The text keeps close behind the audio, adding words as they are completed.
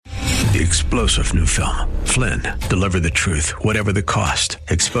The explosive new film, Flynn, deliver the truth, whatever the cost,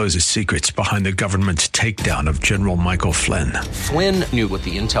 exposes secrets behind the government's takedown of General Michael Flynn. Flynn knew what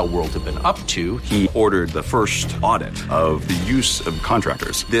the intel world had been up to. He ordered the first audit of the use of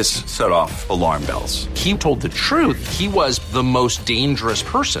contractors. This set off alarm bells. He told the truth. He was the most dangerous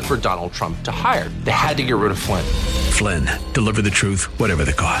person for Donald Trump to hire. They had to get rid of Flynn. Flynn, deliver the truth, whatever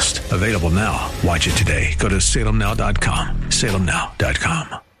the cost. Available now. Watch it today. Go to salemnow.com.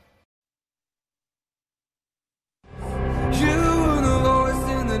 salemnow.com. You were the voice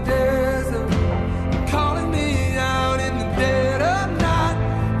in the desert, calling me out in the dead of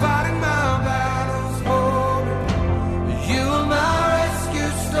night, fighting my battles for me. You were my rescue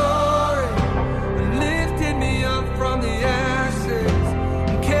story, lifted me up from the ashes,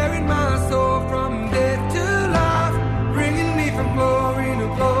 and carried my soul from death to life, bringing me from glory to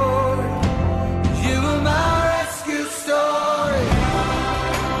glory. You were my rescue story.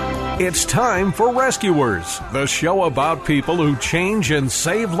 It's time for Rescuers, the show about people who change and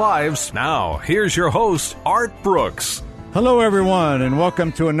save lives. Now, here's your host, Art Brooks. Hello, everyone, and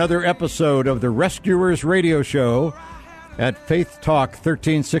welcome to another episode of the Rescuers Radio Show at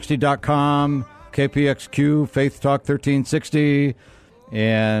faithtalk1360.com, KPXQ, Faith Talk 1360,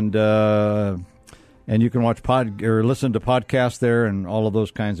 and you can watch or listen to podcasts there and all of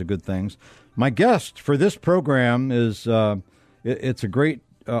those kinds of good things. My guest for this program is it's a great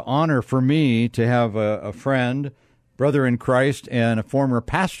honor for me to have a friend, brother in Christ, and a former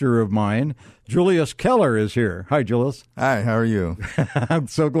pastor of mine. Julius Keller is here. Hi, Julius. Hi, how are you? I'm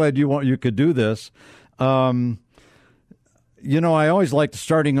so glad you could do this. I always like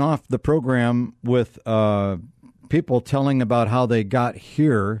starting off the program with people telling about how they got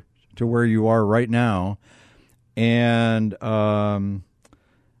here to where you are right now. And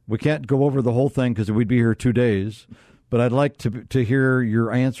we can't go over the whole thing because we'd be here 2 days. But I'd like to hear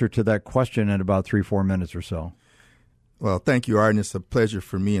your answer to that question in about 3-4 minutes or so. Well, thank you, Art. And it's a pleasure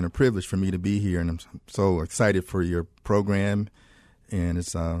for me and a privilege for me to be here. And I'm so excited for your program. And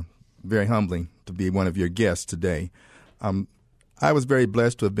it's very humbling to be one of your guests today. I was very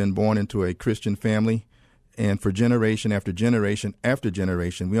blessed to have been born into a Christian family. And for generation after generation after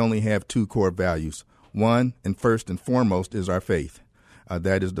generation, we only have two core values. One, and first and foremost, is our faith.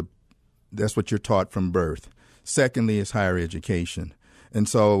 That's what you're taught from birth. Secondly is higher education. And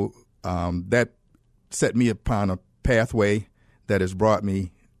so that set me upon a pathway that has brought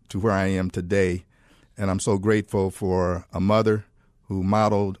me to where I am today. And I'm so grateful for a mother who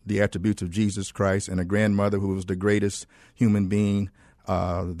modeled the attributes of Jesus Christ and a grandmother who was the greatest human being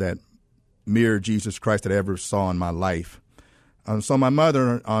that mirrored Jesus Christ that I ever saw in my life. So my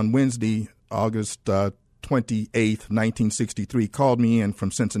mother on Wednesday, August 28th, 1963, called me in from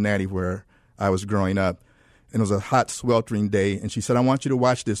Cincinnati where I was growing up. And it was a hot, sweltering day, and she said, I want you to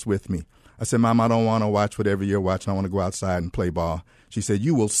watch this with me. I said, Mom, I don't want to watch whatever you're watching. I want to go outside and play ball. She said,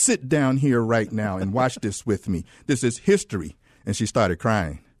 you will sit down here right now and watch this with me. This is history. And she started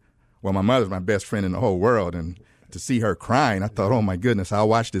crying. Well, my mother's my best friend in the whole world, and to see her crying, I thought, oh, my goodness, I'll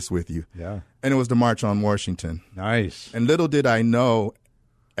watch this with you. Yeah. And it was the March on Washington. Nice. And little did I know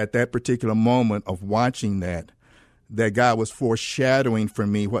at that particular moment of watching that God was foreshadowing for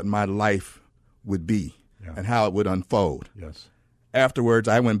me what my life would be. Yeah. And how it would unfold. Yes. Afterwards,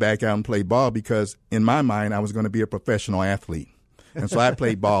 I went back out and played ball because in my mind, I was going to be a professional athlete. And so I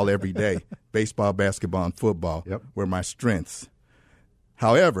played ball every day. Baseball, basketball, and football were my strengths.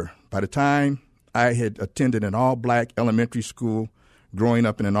 However, by the time I had attended an all-black elementary school, growing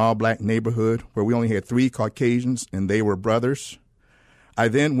up in an all-black neighborhood where we only had 3 Caucasians and they were brothers, I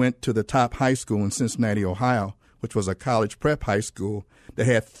then went to the top high school in Cincinnati, Ohio, which was a college prep high school that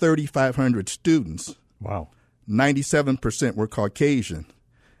had 3,500 students. Wow. 97% were Caucasian.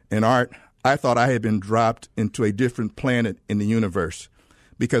 And Art, I thought I had been dropped into a different planet in the universe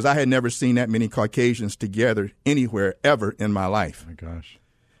because I had never seen that many Caucasians together anywhere ever in my life. Oh, my gosh.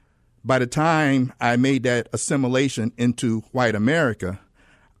 By the time I made that assimilation into white America,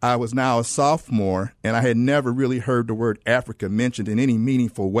 I was now a sophomore, and I had never really heard the word Africa mentioned in any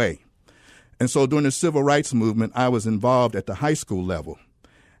meaningful way. And so during the civil rights movement, I was involved at the high school level.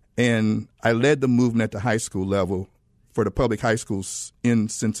 And I led the movement at the high school level for the public high schools in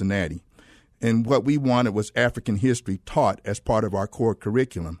Cincinnati. And what we wanted was African history taught as part of our core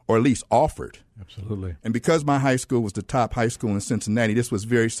curriculum, or at least offered. Absolutely. And because my high school was the top high school in Cincinnati, this was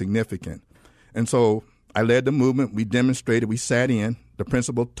very significant. And so I led the movement. We demonstrated. We sat in. The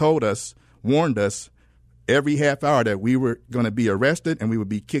principal warned us every half hour that we were going to be arrested and we would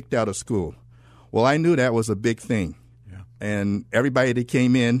be kicked out of school. Well, I knew that was a big thing. And everybody that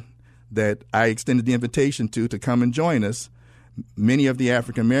came in that I extended the invitation to come and join us Many of the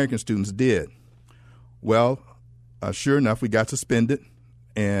African-American students did. Well, sure enough, we got suspended,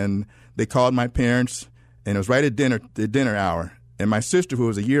 and they called my parents, and it was right at the dinner hour. And my sister, who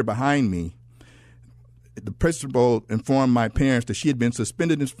was a year behind me, the principal informed my parents that she had been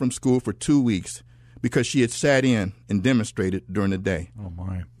suspended from school for 2 weeks because she had sat in and demonstrated during the day. Oh,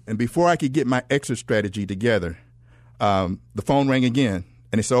 my. And before I could get my exit strategy together, the phone rang again,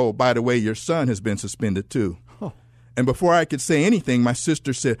 and they said, oh, by the way, your son has been suspended too. Oh. And before I could say anything, my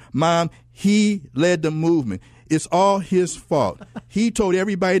sister said, Mom, he led the movement. It's all his fault. He told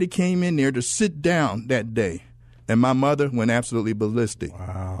everybody that came in there to sit down that day. And my mother went absolutely ballistic.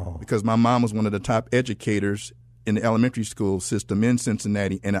 Wow. Because my mom was one of the top educators in the elementary school system in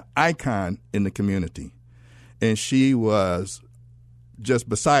Cincinnati and an icon in the community. And she was just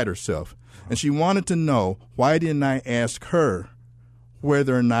beside herself. And she wanted to know, why didn't I ask her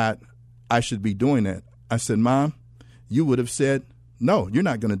whether or not I should be doing that? I said, Mom, you would have said, no, you're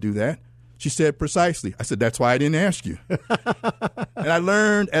not going to do that. She said, precisely. I said, that's why I didn't ask you. And I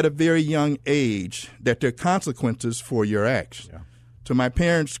learned at a very young age that there are consequences for your acts. Yeah. To my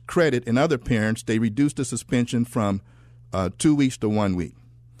parents' credit and other parents, they reduced the suspension from 2 weeks to 1 week.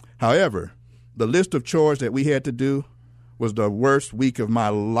 However, the list of chores that we had to do was the worst week of my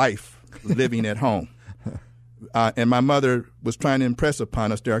life living at home. And my mother was trying to impress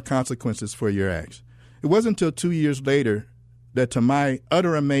upon us there are consequences for your acts. It wasn't until 2 years later that, to my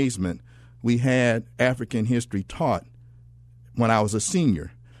utter amazement, we had African history taught when I was a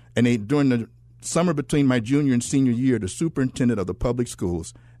senior. And during the summer between my junior and senior year, the superintendent of the public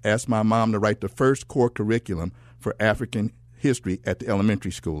schools asked my mom to write the first core curriculum for African history at the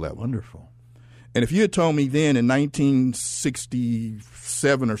elementary school level. Wonderful. And if you had told me then in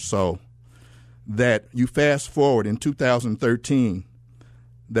 1967 or so that you fast forward in 2013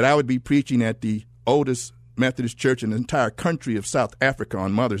 that I would be preaching at the oldest Methodist church in the entire country of South Africa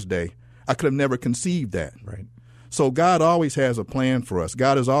on Mother's Day, I could have never conceived that. Right. So God always has a plan for us.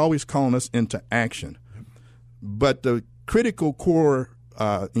 God is always calling us into action. But the critical core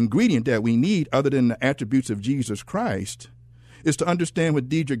ingredient that we need, other than the attributes of Jesus Christ, is to understand what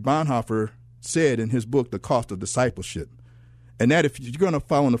Dietrich Bonhoeffer said in his book, The Cost of Discipleship. And that if you're going to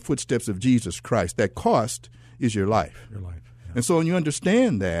follow in the footsteps of Jesus Christ, that cost is your life. Your life. Yeah. And so when you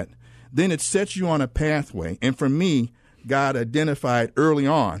understand that, then it sets you on a pathway. And for me, God identified early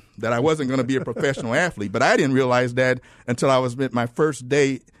on that I wasn't going to be a professional athlete, but I didn't realize that until I was at my first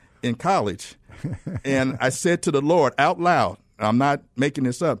day in college. And I said to the Lord out loud, I'm not making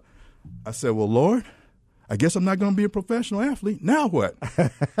this up, I said, well, Lord, I guess I'm not going to be a professional athlete. Now what?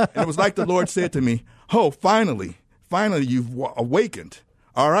 And it was like the Lord said to me, oh, finally you've awakened.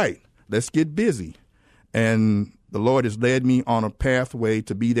 All right, let's get busy. And the Lord has led me on a pathway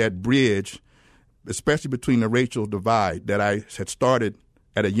to be that bridge, especially between the racial divide that I had started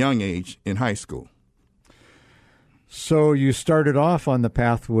at a young age in high school. So you started off on the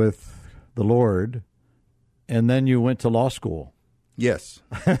path with the Lord, and then you went to law school. Yes.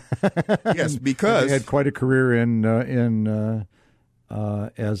 Yes, because you had quite a career as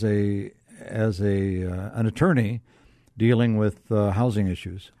an attorney dealing with housing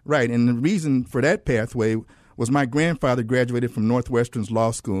issues. Right, and the reason for that pathway was my grandfather graduated from Northwestern's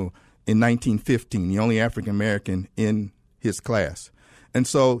law school in 1915, the only African-American in his class. And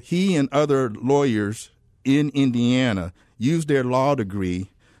so he and other lawyers in Indiana used their law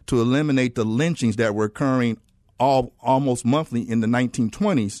degree to eliminate the lynchings that were occurring almost monthly in the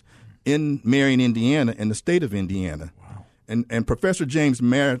 1920s in Marion, Indiana, and the state of Indiana. Wow. And Professor James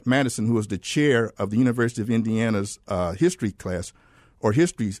Madison, who was the chair of the University of Indiana's history class or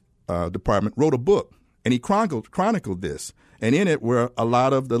history department, wrote a book, and he chronicled this. And in it were a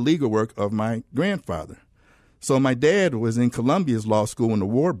lot of the legal work of my grandfather. So my dad was in Columbia's law school when the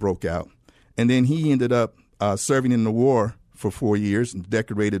war broke out, and then he ended up serving in the war for 4 years, and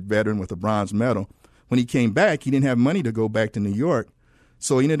decorated veteran with a bronze medal. When he came back, he didn't have money to go back to New York,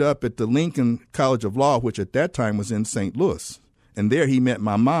 so he ended up at the Lincoln College of Law, which at that time was in St. Louis. And there he met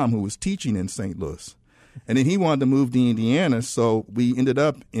my mom, who was teaching in St. Louis. And then he wanted to move to Indiana, so we ended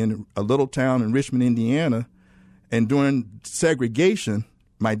up in a little town in Richmond, Indiana. And during segregation,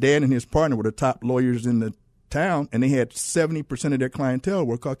 my dad and his partner were the top lawyers in the town, and they had 70% of their clientele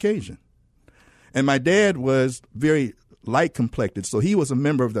were Caucasian. And my dad was very light-complected, so he was a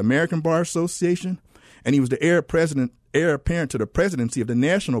member of the American Bar Association, and he was the heir apparent to the presidency of the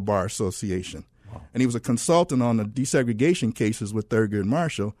National Bar Association. Wow. And he was a consultant on the desegregation cases with Thurgood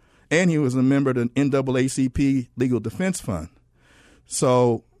Marshall, and he was a member of the NAACP Legal Defense Fund.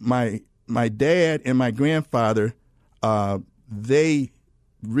 So my dad and my grandfather, they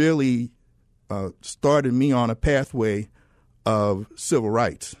really started me on a pathway of civil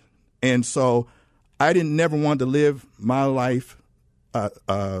rights. And so I never want to live my life.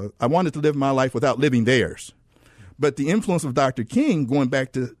 I wanted to live my life without living theirs. But the influence of Dr. King, going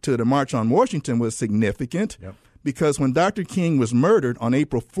back to the March on Washington, was significant because when Dr. King was murdered on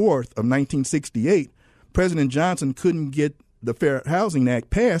April 4th of 1968, President Johnson couldn't get the Fair Housing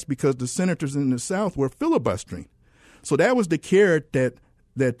Act passed because the senators in the South were filibustering. So that was the carrot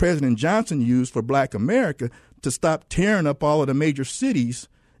that President Johnson used for Black America to stop tearing up all of the major cities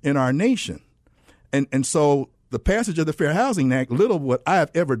in our nation. And so the passage of the Fair Housing Act, little what I have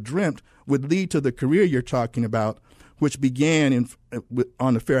ever dreamt, would lead to the career you're talking about, which began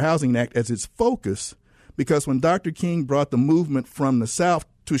on the Fair Housing Act as its focus, because when Dr. King brought the movement from the South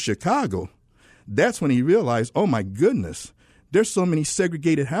to Chicago, that's when he realized, oh my goodness, there's so many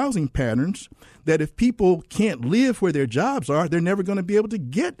segregated housing patterns that if people can't live where their jobs are, they're never going to be able to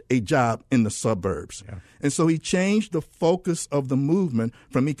get a job in the suburbs. Yeah. And so he changed the focus of the movement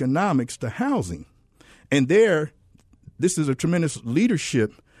from economics to housing. And this is a tremendous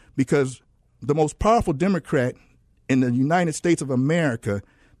leadership because the most powerful Democrat in the United States of America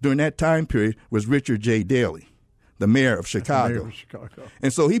during that time period was Richard J. Daley, the mayor of Chicago.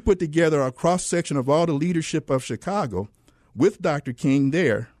 And so he put together a cross-section of all the leadership of Chicago with Dr. King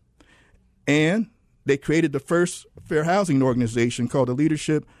there, and they created the first fair housing organization called the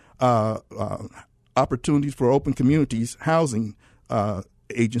Leadership Opportunities for Open Communities Housing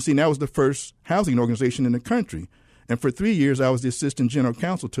Agency, and that was the first housing organization in the country. And for 3 years, I was the assistant general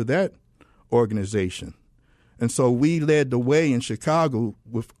counsel to that organization. And so we led the way in Chicago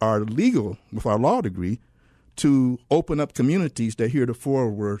with our law degree to open up communities that heretofore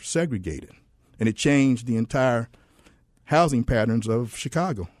were segregated. And it changed the entire housing patterns of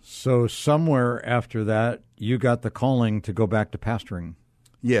Chicago. So somewhere after that, you got the calling to go back to pastoring.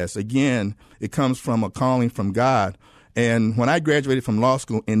 Yes. Again, it comes from a calling from God. And when I graduated from law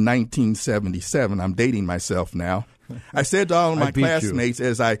school in 1977, I'm dating myself now, I said to all of my classmates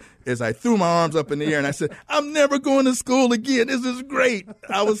as I threw my arms up in the air and I said, I'm never going to school again. This is great.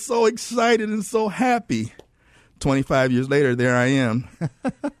 I was so excited and so happy. 25 years later, there I am,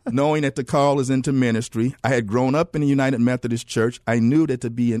 knowing that the call is into ministry. I had grown up in the United Methodist Church. I knew that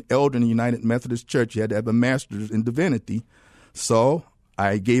to be an elder in the United Methodist Church, you had to have a master's in divinity. So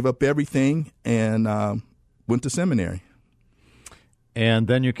I gave up everything and went to seminary. And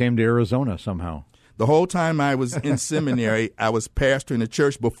then you came to Arizona somehow. The whole time I was in seminary, I was pastoring a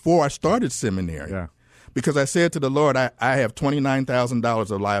church before I started seminary. Yeah. Because I said to the Lord, I have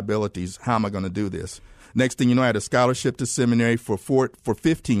 $29,000 of liabilities. How am I going to do this? Next thing you know, I had a scholarship to seminary for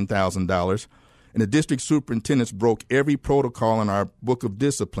 $15,000. And the district superintendents broke every protocol in our book of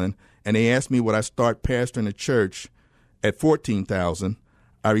discipline. And they asked me would I start pastoring a church at $14,000.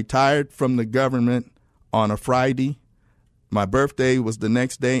 I retired from the government on a Friday. My birthday was the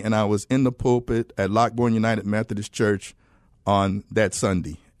next day, and I was in the pulpit at Lockbourne United Methodist Church on that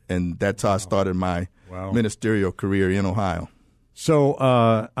Sunday. And that's how I started my ministerial career in Ohio. So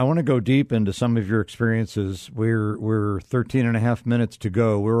I want to go deep into some of your experiences. We're 13 and a half minutes to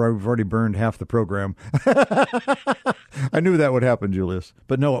go. We've already burned half the program. I knew that would happen, Julius.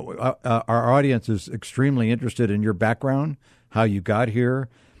 But no, our audience is extremely interested in your background, how you got here,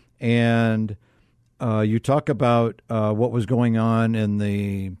 and you talk about what was going on in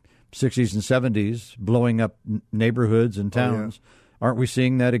the 60s and 70s, blowing up neighborhoods and towns. Oh, yeah. Aren't we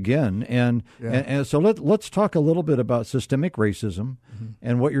seeing that again? And so let's talk a little bit about systemic racism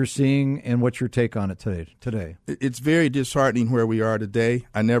and what you're seeing and what's your take on it today. It's very disheartening where we are today.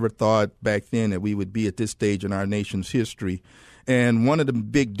 I never thought back then that we would be at this stage in our nation's history. And one of the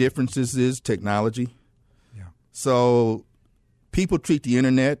big differences is technology. Yeah. So people treat the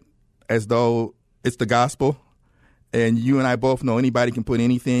internet as though it's the gospel. And you and I both know anybody can put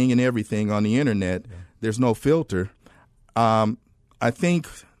anything and everything on the internet. Yeah. There's no filter. I think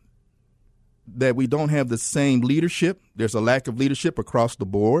that we don't have the same leadership. There's a lack of leadership across the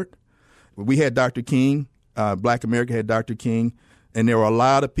board. We had Dr. King. Black America had Dr. King. And there were a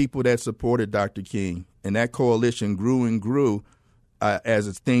lot of people that supported Dr. King. And that coalition grew and grew as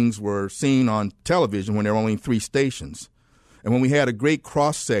things were seen on television when there were only 3 stations. And when we had a great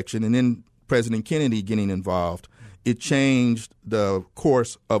cross-section and then President Kennedy getting involved, it changed the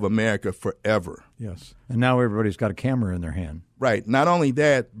course of America forever. Yes. And now everybody's got a camera in their hand. Right. Not only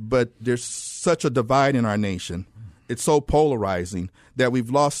that, but there's such a divide in our nation. It's so polarizing that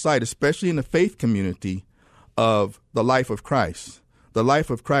we've lost sight, especially in the faith community, of the life of Christ. The life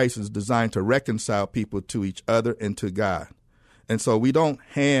of Christ is designed to reconcile people to each other and to God. And so we don't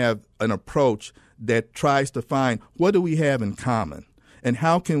have an approach that tries to find what do we have in common. and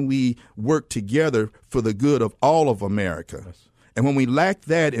how can we work together for the good of all of America. Yes. And when we lack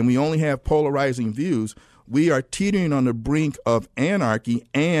that and we only have polarizing views, we are teetering on the brink of anarchy,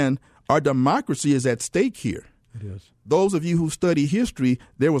 and our democracy is at stake here. It is. Those of you who study history,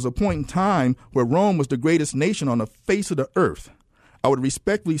 there was a point in time where Rome was the greatest nation on the face of the earth. I would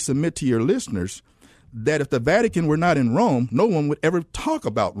respectfully submit to your listeners that if the Vatican were not in Rome, no one would ever talk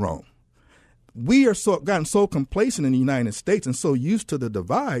about Rome. We are gotten so complacent in the United States and so used to the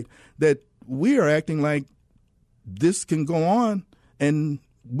divide that we are acting like this can go on and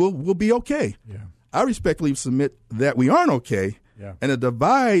we'll be okay. Yeah. I respectfully submit that we aren't okay. Yeah. And the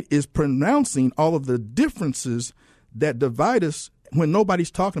divide is pronouncing all of the differences that divide us when nobody's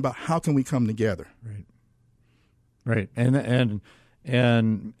talking about how can we come together. Right. And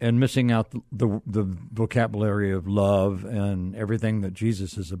missing out the vocabulary of love and everything that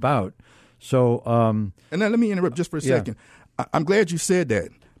Jesus is about. So, and now let me interrupt just for a second. I'm glad you said that,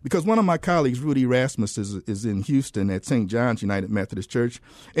 because one of my colleagues, Rudy Rasmus, is in Houston at St. John's United Methodist Church,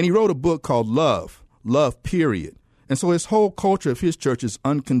 and he wrote a book called Love, period. And so his whole culture of his church is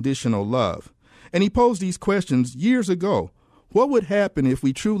unconditional love. And he posed these questions years ago. What would happen if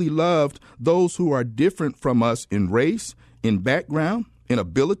we truly loved those who are different from us in race, in background, in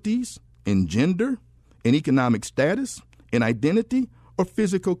abilities, in gender, in economic status, in identity, or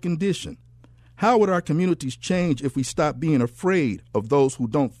physical condition? How would our communities change if we stopped being afraid of those who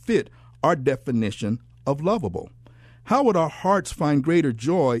don't fit our definition of lovable? How would our hearts find greater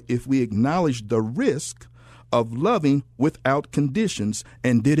joy if we acknowledged the risk of loving without conditions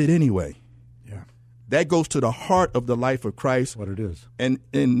and did it anyway? Yeah. That goes to the heart of the life of Christ. What it is. And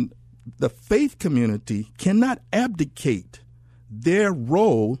the faith community cannot abdicate their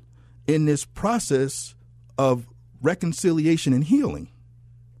role in this process of reconciliation and healing.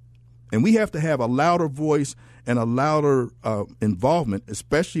 And we have to have a louder voice and a louder involvement,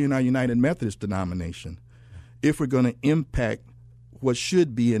 especially in our United Methodist denomination, if we're going to impact what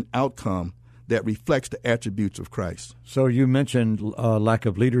should be an outcome that reflects the attributes of Christ. So you mentioned lack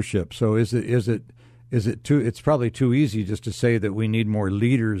of leadership. So is it too? It's probably too easy just to say that we need more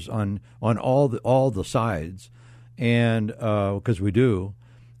leaders on all the sides, and because we do,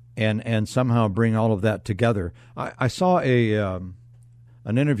 and somehow bring all of that together. I saw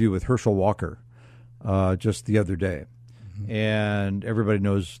an interview with Herschel Walker just the other day, and everybody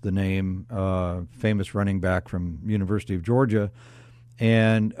knows the name, famous running back from University of Georgia,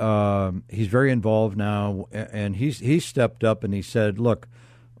 and he's very involved now, and he stepped up and he said, look,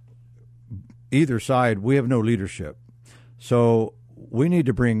 either side, we have no leadership, so we need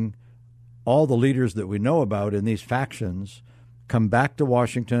to bring all the leaders that we know about in these factions, come back to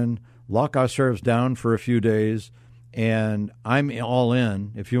Washington, lock ourselves down for a few days, and I'm all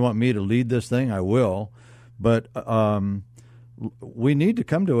in. If you want me to lead this thing, I will. But we need to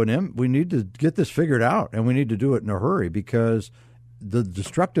come to an end. We need to get this figured out, and we need to do it in a hurry, because the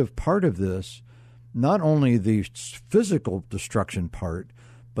destructive part of this, not only the physical destruction part,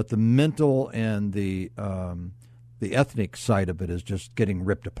 but the mental and the ethnic side of it is just getting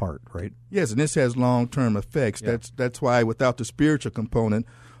ripped apart, right? Yes, and this has long-term effects. Yeah. That's why without the spiritual component,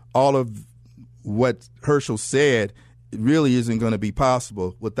 all of what Herschel said really isn't going to be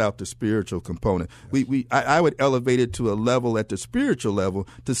possible without the spiritual component. Yes. I would elevate it to a level at the spiritual level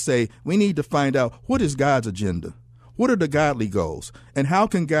to say we need to find out what is God's agenda. What are the godly goals? And how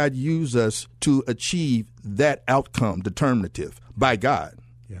can God use us to achieve that outcome determinative by God?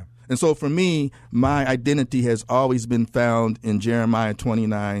 Yeah. And so for me, my identity has always been found in Jeremiah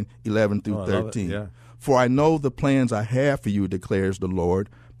 29:11-13. Yeah. For I know the plans I have for you, declares the Lord,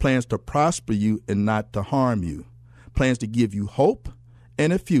 plans to prosper you and not to harm you, plans to give you hope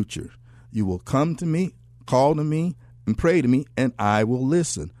and a future. You will come to me, call to me, and pray to me, and I will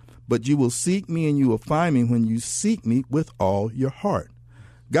listen. But you will seek me, and you will find me when you seek me with all your heart.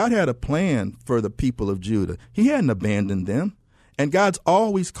 God had a plan for the people of Judah. He hadn't abandoned them. And God's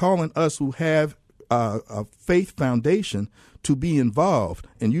always calling us who have a faith foundation to be involved.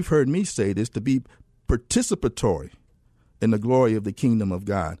 And you've heard me say this, to be participatory in the glory of the kingdom of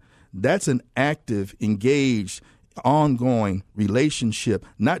God. That's an active, engaged, ongoing relationship,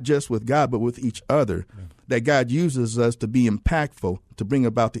 not just with God, but with each other, that God uses us to be impactful, to bring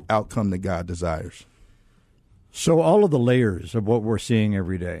about the outcome that God desires. So all of the layers of what we're seeing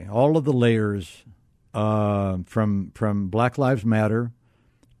every day, all of the layers from Black Lives Matter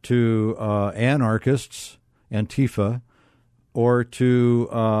to anarchists, Antifa, or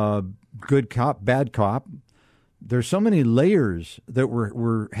to good cop, bad cop, there's so many layers that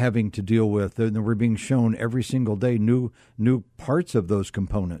we're having to deal with, and we're being shown every single day new parts of those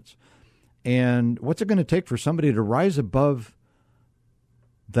components. And what's it going to take for somebody to rise above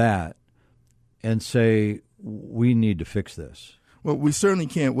that and say, we need to fix this? Well, we certainly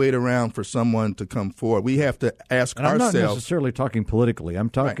can't wait around for someone to come forward. We have to ask and I'm ourselves. not necessarily talking politically. I'm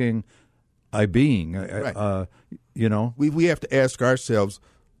talking Right. you know. We have to ask ourselves,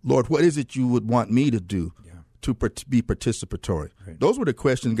 Lord, what is it you would want me to do to be participatory? Right. Those were the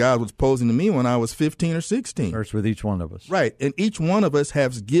questions God was posing to me when I was 15 or 16. Starts with each one of us. Right. And each one of us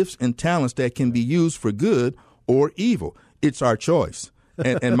has gifts and talents that can be used for good or evil. It's our choice.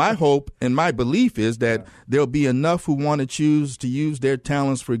 And my hope and my belief is that there'll be enough who want to choose to use their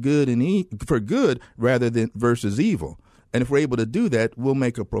talents for good and for good rather than versus evil. And if we're able to do that, we'll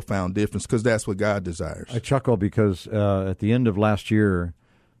make a profound difference because that's what God desires. I chuckle because at the end of last year,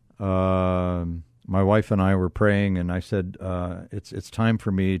 my wife and I were praying, and I said, it's time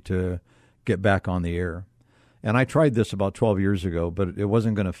for me to get back on the air. And I tried this about 12 years ago, but it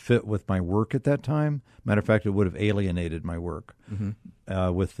wasn't going to fit with my work at that time. Matter of fact, it would have alienated my work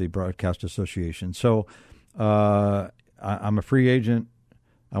with the Broadcast Association. So I'm a free agent.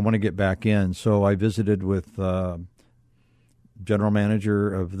 I want to get back in. So I visited with general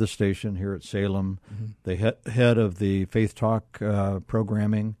manager of this station here at Salem, the head of the Faith Talk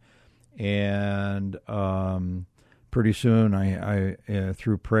programming, and pretty soon, I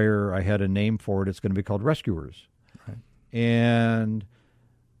through prayer, I had a name for it. It's going to be called Rescuers. Right. And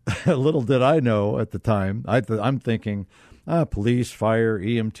little did I know at the time, I'm thinking, police, fire,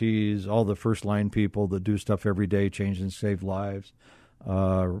 EMTs, all the first-line people that do stuff every day, change and save lives,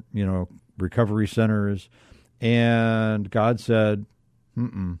 recovery centers. And God said,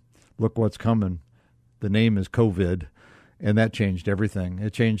 look what's coming. The name is COVID. And that changed everything.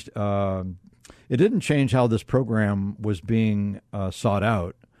 It changed. It didn't change how this program was being sought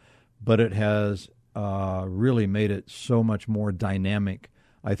out, but it has really made it so much more dynamic,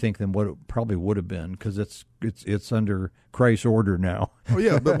 I think, than what it probably would have been, because it's under Christ's order now. Oh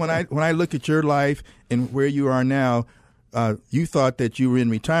yeah, but when I look at your life and where you are now, you thought that you were in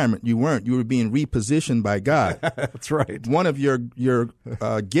retirement. You weren't. You were being repositioned by God. That's right. One of your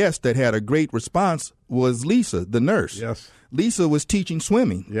guests that had a great response was Lisa, the nurse. Yes. Lisa was teaching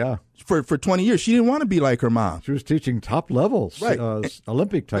swimming. Yeah. For 20 years. She didn't want to be like her mom. She was teaching top levels, right.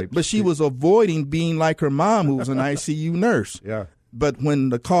 Olympic types. But she was avoiding being like her mom, who was an ICU nurse. Yeah. But when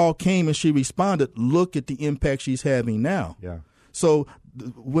the call came and she responded, look at the impact she's having now. Yeah. So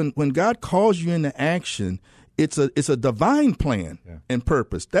when God calls you into action, it's a divine plan and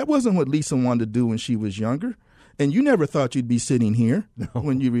purpose. That wasn't what Lisa wanted to do when she was younger. And you never thought you'd be sitting here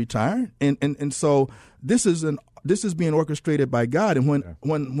when you retired. And so this is being orchestrated by God. And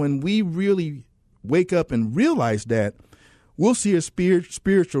when we really wake up and realize that, we'll see a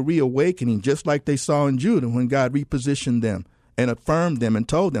spiritual reawakening, just like they saw in Judah when God repositioned them and affirmed them and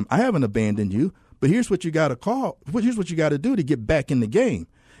told them, I haven't abandoned you, but here's what you got to do to get back in the game.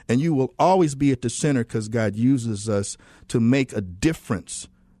 And you will always be at the center because God uses us to make a difference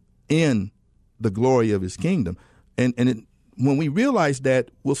in the glory of his kingdom. And when we realize that,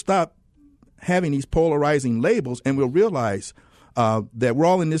 we'll stop having these polarizing labels, and we'll realize that we're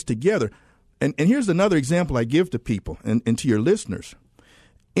all in this together. And here's another example I give to people and to your listeners.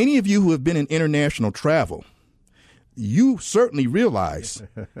 Any of you who have been in international travel, you certainly realize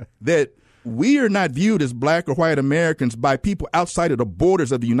that we are not viewed as black or white Americans by people outside of the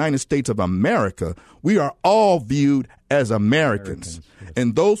borders of the United States of America. We are all viewed as Americans. Yes.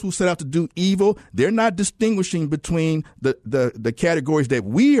 And those who set out to do evil, they're not distinguishing between the categories that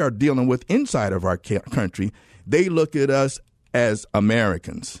we are dealing with inside of our country. They look at us as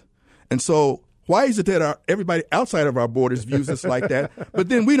Americans. And so why is it that everybody outside of our borders views us like that, but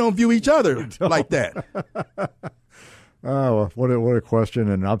then we don't view each other like that? Oh, what a question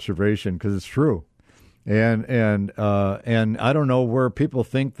and observation, because it's true, and I don't know where people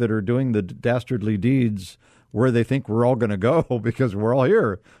think that are doing the dastardly deeds, where they think we're all going to go, because we're all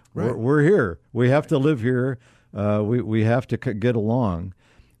here. Right. We're here. We have to live here. We have to get along,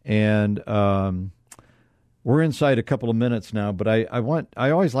 and we're inside a couple of minutes now. But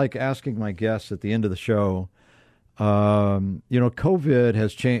I always like asking my guests at the end of the show. COVID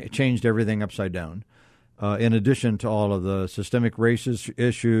has changed everything upside down. In addition to all of the systemic racist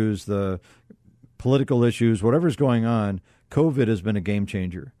issues, the political issues, whatever's going on, COVID has been a game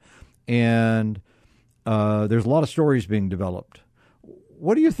changer. And there's a lot of stories being developed.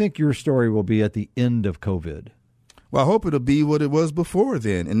 What do you think your story will be at the end of COVID? Well, I hope it'll be what it was before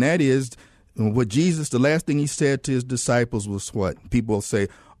then. And that is what Jesus, the last thing he said to his disciples was what? People will say,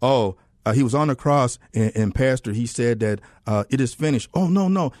 oh, he was on the cross, and Pastor, he said that it is finished. Oh,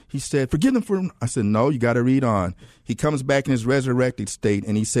 no. He said, forgive them for. I said, no, you got to read on. He comes back in his resurrected state,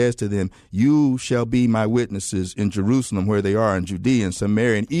 and he says to them, you shall be my witnesses in Jerusalem, where they are, in Judea and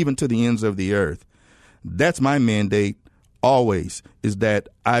Samaria, and even to the ends of the earth. That's my mandate always, is that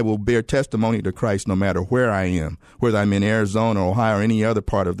I will bear testimony to Christ no matter where I am, whether I'm in Arizona, Ohio, or any other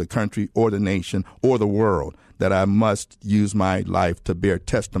part of the country or the nation or the world, that I must use my life to bear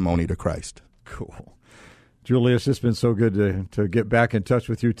testimony to Christ. Cool. Julius, it's been so good to get back in touch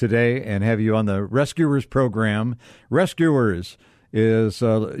with you today and have you on the Rescuers program. Rescuers is,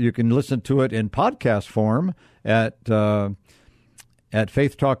 you can listen to it in podcast form at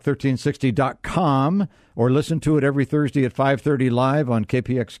faithtalk1360.com, or listen to it every Thursday at 5:30 live on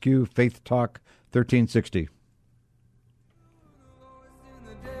KPXQ Faith Talk 1360.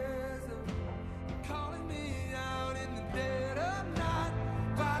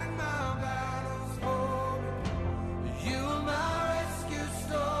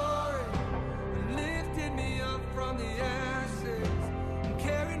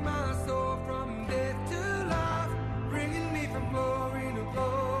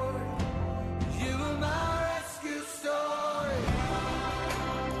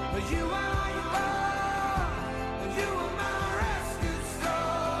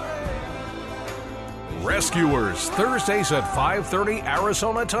 Rescuers, Thursdays at 5:30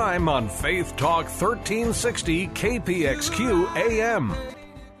 Arizona time on Faith Talk 1360 KPXQ AM.